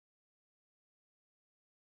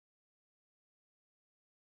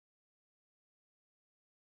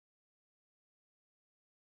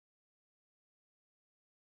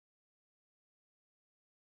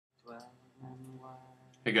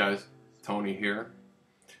Hey guys, Tony here,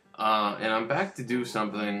 and I'm back to do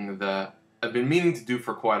something that I've been meaning to do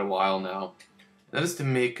for quite a while now. That is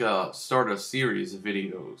to start a series of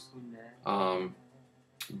videos,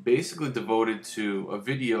 basically devoted to a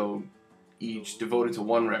video each devoted to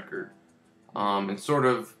one record, and sort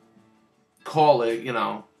of call it,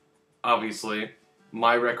 obviously,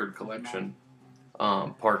 my record collection,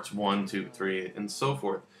 parts 1, 2, 3, and so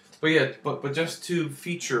forth. But yeah, but just to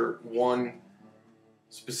feature one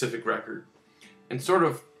specific record and sort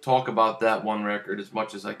of talk about that one record as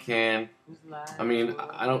much as I can. I mean,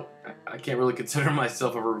 I can't really consider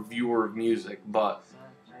myself a reviewer of music, but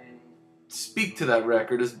speak to that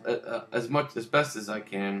record as best as I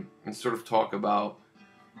can and sort of talk about,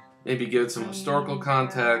 maybe give it some historical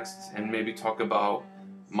context and maybe talk about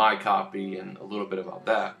my copy and a little bit about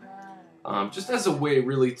that. Just as a way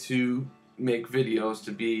really to make videos,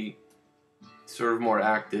 to be sort of more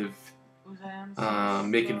active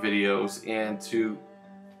making videos and to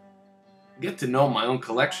get to know my own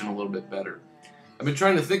collection a little bit better. I've been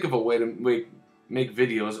trying to think of a way to make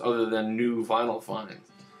videos other than new vinyl finds,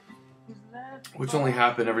 which only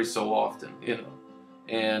happen every so often,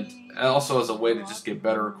 and also as a way to just get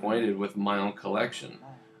better acquainted with my own collection.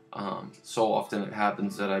 So often it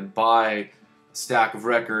happens that I buy a stack of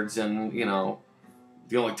records and,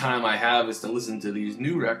 the only time I have is to listen to these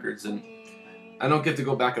new records, and I don't get to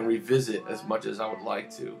go back and revisit as much as I would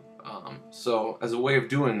like to. So as a way of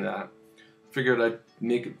doing that, I figured I'd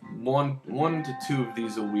make one to two of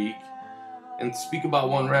these a week and speak about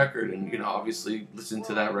one record and, obviously listen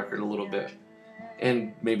to that record a little bit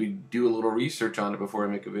and maybe do a little research on it before I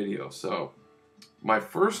make a video. So my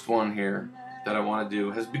first one here that I want to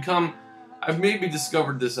do has become, I've maybe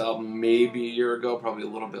discovered this album maybe a year ago, probably a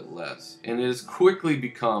little bit less, and it has quickly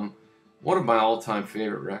become one of my all-time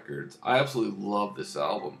favorite records. I absolutely love this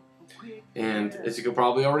album. And as you could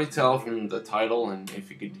probably already tell from the title, and if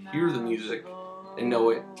you could hear the music and know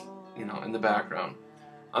it, in the background,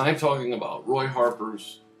 I'm talking about Roy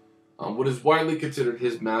Harper's, what is widely considered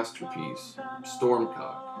his masterpiece,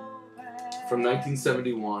 Stormcock, from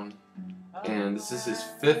 1971. And this is his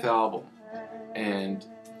fifth album. And,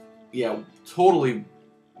 yeah, totally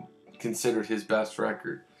considered his best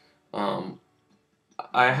record.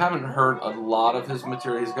 I haven't heard a lot of his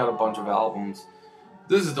material. He's got a bunch of albums.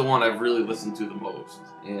 This is the one I've really listened to the most,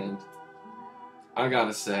 and I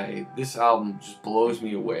gotta say, this album just blows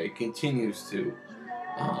me away. It continues to.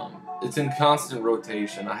 It's in constant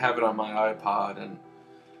rotation. I have it on my iPod, and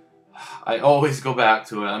I always go back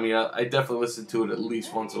to it. I mean, I definitely listen to it at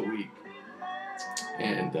least once a week,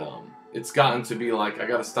 and it's gotten to be like I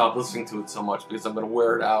gotta stop listening to it so much because I'm gonna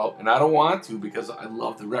wear it out, and I don't want to because I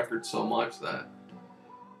love the record so much that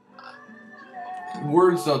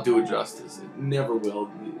words don't do it justice. It never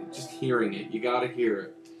will. Just hearing it, you gotta hear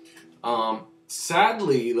it.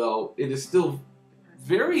 Sadly, though, it is still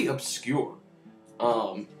very obscure.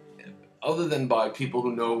 Other than by people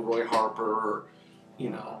who know Roy Harper or,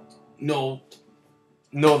 know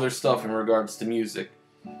their stuff in regards to music.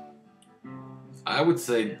 I would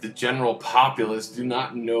say the general populace do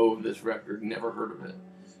not know this record, never heard of it.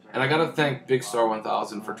 And I gotta thank Big Star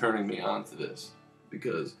 1000 for turning me on to this,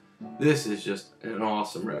 because this is just an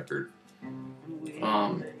awesome record.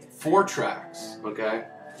 4 tracks, okay?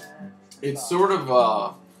 It's sort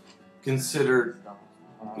of considered,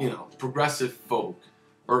 progressive folk,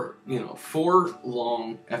 or, 4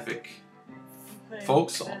 long epic folk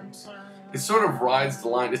songs. It sort of rides the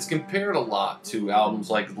line. It's compared a lot to albums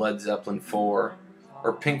like Led Zeppelin 4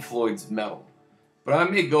 or Pink Floyd's Metal. But I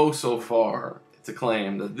may go so far to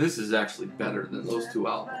claim that this is actually better than those 2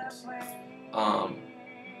 albums.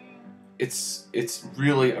 It's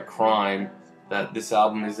really a crime that this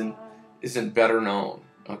album isn't better known.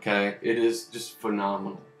 Okay, it is just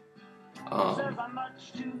phenomenal. The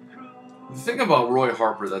thing about Roy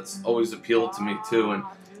Harper that's always appealed to me too, and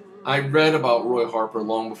I read about Roy Harper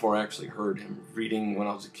long before I actually heard him. Reading when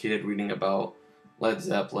I was a kid, reading about Led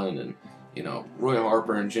Zeppelin, and Roy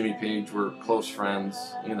Harper and Jimmy Page were close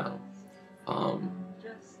friends.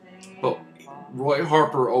 But Roy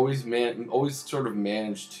Harper always sort of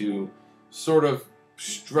managed to sort of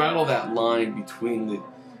straddle that line between the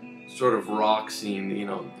sort of rock scene,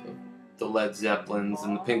 the Led Zeppelins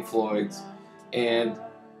and the Pink Floyds, and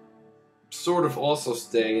sort of also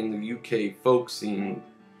stay in the UK folk scene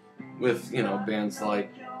with, bands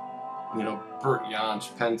like, Burt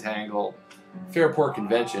Jansch, Pentangle, Fairport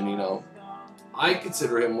Convention, I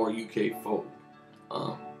consider him more UK folk.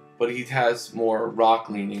 But he has more rock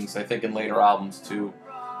leanings, I think, in later albums too.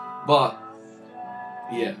 But,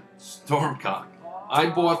 yeah, Stormcock. I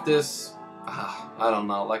bought this, I don't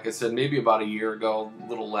know, like I said, maybe about a year ago, a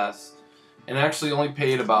little less, and actually only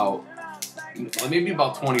paid about maybe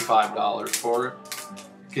about $25 for it.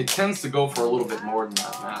 It tends to go for a little bit more than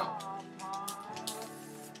that now.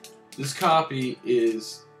 This copy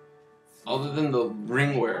is, other than the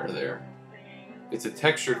ringware there, it's a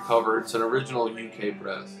textured cover. It's an original UK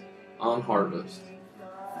press on Harvest.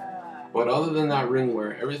 But other than that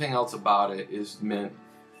ringware, everything else about it is mint.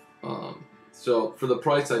 So for the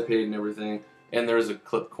price I paid and everything, and there's a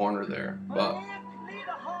clip corner there. But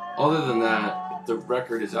other than that, the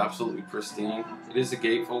record is absolutely pristine. It is a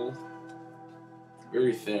gatefold,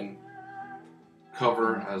 very thin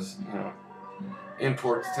cover, as you know,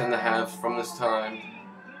 imports tend to have from this time.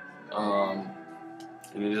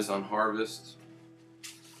 And it is on Harvest.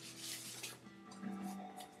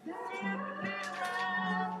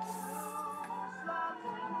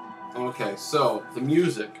 Okay, so the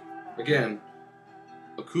music, again,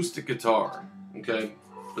 acoustic guitar, okay,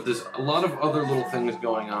 but there's a lot of other little things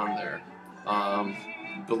going on there,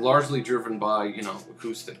 but largely driven by, you know,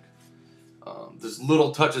 acoustic. There's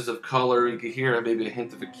little touches of color. You can hear maybe a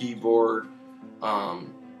hint of a keyboard,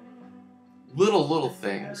 little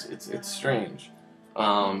things. It's strange.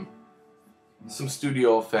 Some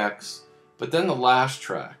studio effects, but then the last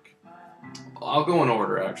track, I'll go in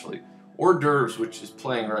order actually. Hors d'oeuvres, which is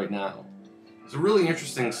playing right now. It's a really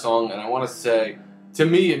interesting song, and I want to say, to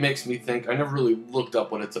me, it makes me think. I never really looked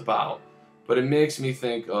up what it's about, but it makes me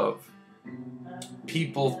think of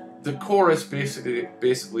people. The chorus basically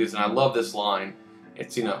is, and I love this line.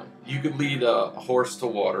 It's, you know, you could lead a horse to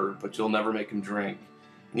water, but you'll never make him drink.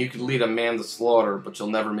 And you could lead a man to slaughter, but you'll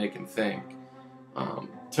never make him think.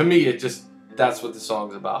 To me, that's what the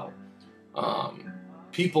song's about.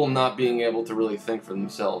 People not being able to really think for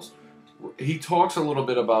themselves. He talks a little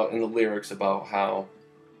bit about, in the lyrics, about how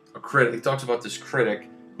he talks about this critic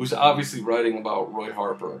who's obviously writing about Roy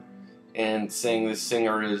Harper and saying this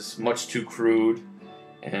singer is much too crude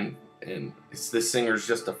and this singer's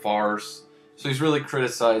just a farce. So he's really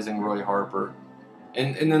criticizing Roy Harper.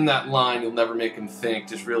 And then that line, you'll never make him think,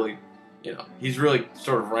 just really, you know, he's really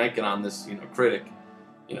sort of ranking on this, you know, critic,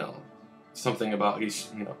 you know, something about he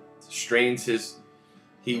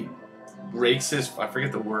rakes his, I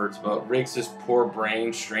forget the words, but rakes his poor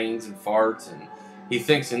brain, strains and farts, and he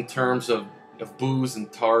thinks in terms of booze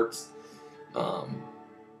and tarts.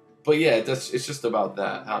 But yeah, it's just about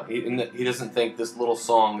that. How he doesn't think this little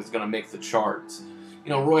song is going to make the charts.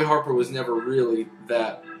 You know, Roy Harper was never really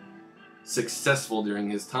that successful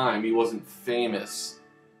during his time. He wasn't famous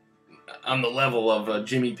on the level of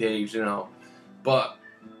Jimmy Page, you know, but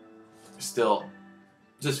still,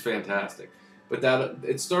 just fantastic. But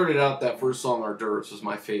it started out, that first song, Hors d'oeuvres, was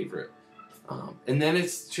my favorite. And then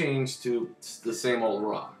it's changed to The Same Old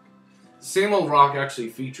Rock. The Same Old Rock actually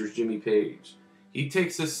features Jimmy Page. He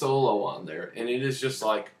takes his solo on there, and it is just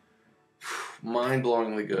like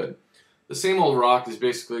mind-blowingly good. The Same Old Rock is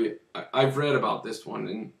basically, I've read about this one,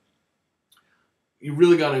 and you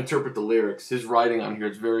really got to interpret the lyrics. His writing on here,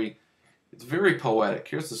 it's very poetic.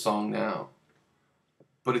 Here's the song now.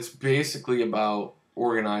 But it's basically about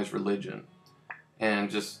organized religion. And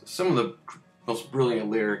just some of the most brilliant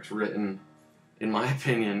lyrics written, in my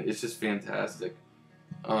opinion. It's just fantastic.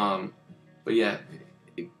 But yeah,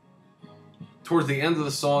 towards the end of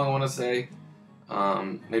the song, I want to say,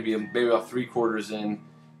 maybe about 3/4 in,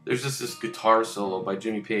 there's just this guitar solo by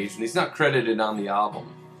Jimmy Page, and he's not credited on the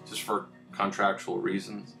album, just for contractual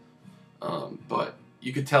reasons. But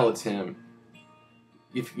you could tell it's him.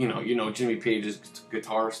 If you know Jimmy Page's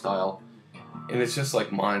guitar style. And it's just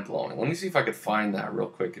like mind-blowing. Let me see if I could find that real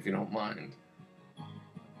quick, if you don't mind.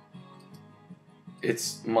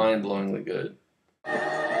 It's mind-blowingly good.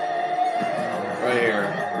 Right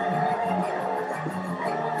here.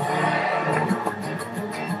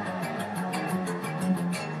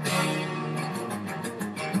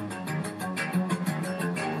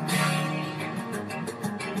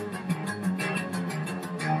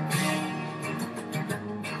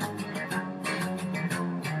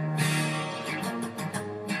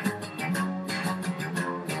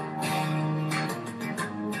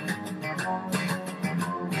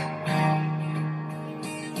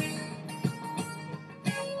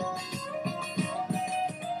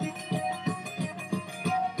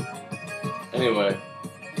 Anyway,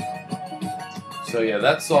 so yeah,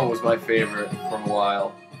 that song was my favorite for a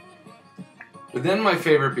while. But then my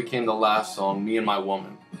favorite became the last song, Me and My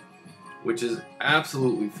Woman, which is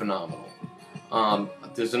absolutely phenomenal.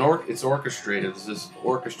 It's orchestrated. There's this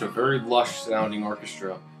orchestra, very lush sounding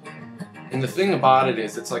orchestra. And the thing about it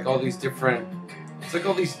is, it's like all these different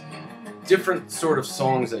sort of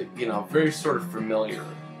songs that, you know, very sort of familiar.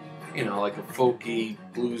 you know, like a folky,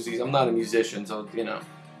 bluesy. I'm not a musician, so, you know,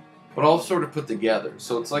 but all sort of put together.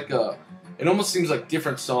 So it's like it almost seems like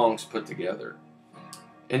different songs put together.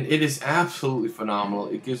 And it is absolutely phenomenal.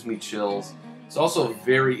 It gives me chills. It's also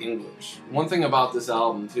very English. One thing about this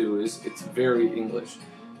album, too, is it's very English.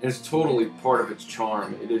 And it's totally part of its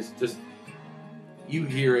charm. It is just, you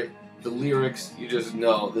hear it, the lyrics, you just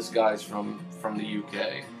know this guy's from the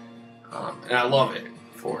UK. And I love it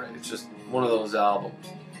for it. It's just one of those albums.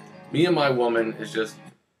 Me and My Woman is just,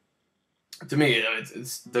 to me, I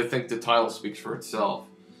think the title speaks for itself.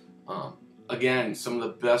 Again, some of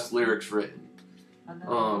the best lyrics written.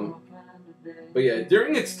 But yeah,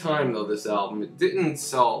 during its time, though, this album, it didn't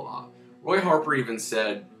sell a lot. Roy Harper even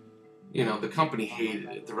said, you know, the company hated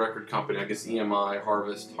it. The record company, I guess EMI,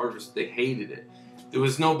 Harvest, they hated it. There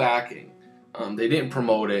was no backing. They didn't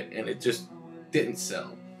promote it, and it just didn't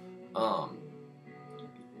sell.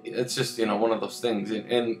 It's just, you know, one of those things.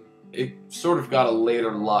 And it sort of got a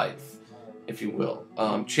later life, if you will.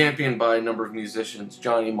 Championed by a number of musicians,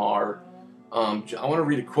 Johnny Marr. I want to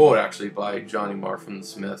read a quote, actually, by Johnny Marr from the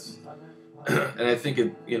Smiths. And I think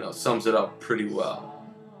it, you know, sums it up pretty well.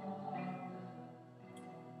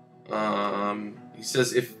 He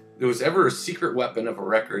says, if there was ever a secret weapon of a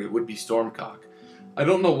record, it would be Stormcock. I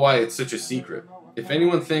don't know why it's such a secret. If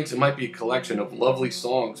anyone thinks it might be a collection of lovely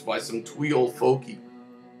songs by some twee old folkie,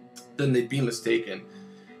 then they'd be mistaken.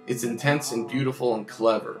 It's intense and beautiful and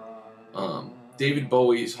clever. David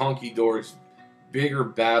Bowie's Honky Dory's bigger,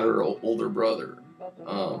 badder, older brother.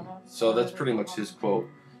 So that's pretty much his quote.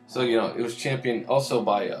 So, you know, it was championed also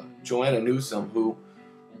by Joanna Newsom, who,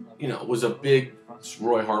 you know, was a big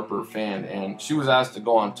Roy Harper fan, and she was asked to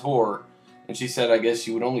go on tour, and she said, I guess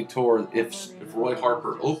she would only tour if Roy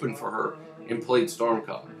Harper opened for her and played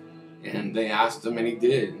Stormcock. And they asked him, and he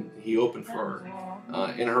did. And he opened for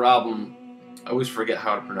her. In her album, I always forget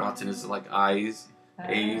how to pronounce it. Is it like A's,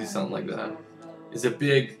 something like that? It's a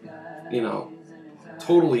big, you know,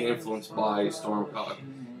 totally influenced by Stormcock,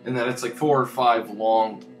 and that it's like 4 or 5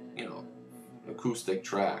 long, you know, acoustic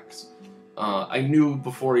tracks. I knew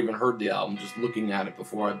before I even heard the album, just looking at it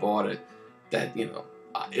before I bought it, that, you know,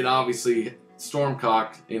 it obviously,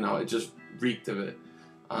 Stormcock, you know, it just reeked of it.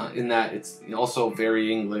 In that it's also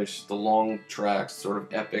very English, the long tracks, sort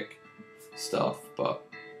of epic stuff. But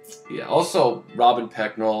yeah, also Robin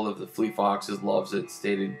Pecknold of the Fleet Foxes loves it,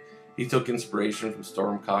 stated he took inspiration from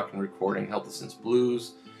Stormcock in recording Helplessness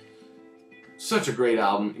Blues. Such a great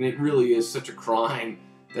album, and it really is such a crime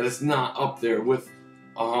that it's not up there with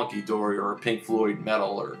a Honky Dory or a Pink Floyd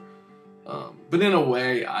Metal, or but in a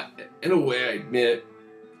way I admit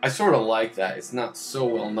I sort of like that. It's not so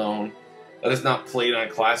well known, that it's not played on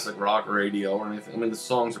classic rock radio or anything. I mean, the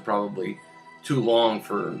songs are probably too long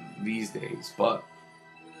for these days, but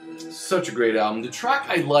such a great album. The track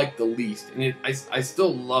I like the least, and I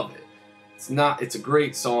still love it. It's a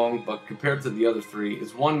great song, but compared to the other 3,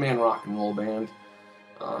 it's One Man Rock and Roll Band.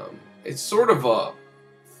 It's sort of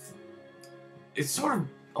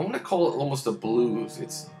I want to call it almost a blues.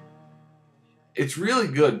 It's really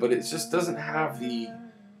good, but it just doesn't have the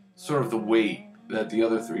sort of the weight that the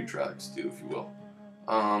other 3 tracks do, if you will.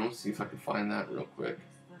 Let's see if I can find that real quick.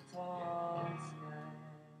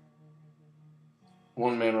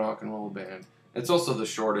 One Man Rock and Roll Band. It's also the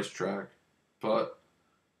shortest track, but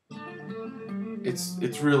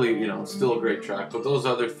it's really, you know, still a great track. But those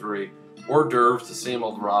other 3, Hors d'oeuvres, The Same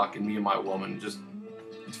Old Rock, and Me and My Woman, just,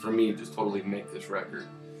 for me, just totally make this record.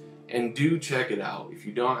 And do check it out if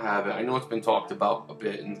you don't have it. I know it's been talked about a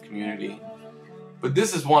bit in the community, but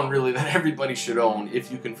this is one really that everybody should own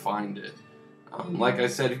if you can find it. Like I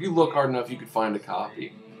said, if you look hard enough, you could find a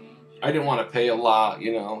copy. I didn't want to pay a lot,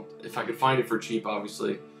 you know, if I could find it for cheap,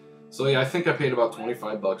 obviously. So yeah, I think I paid about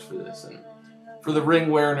 25 bucks for this, and for the ring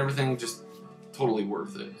wear and everything, just totally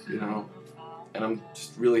worth it, you know. And I'm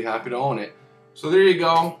just really happy to own it. So there you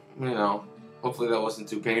go. You know, hopefully that wasn't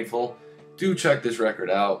too painful. Do check this record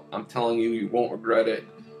out. I'm telling you, you won't regret it.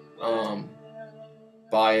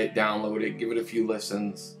 Buy it, download it, give it a few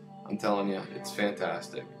listens. I'm telling you, it's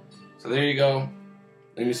fantastic. So there you go.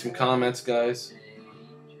 Leave me some comments, guys.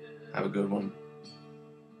 Have a good one.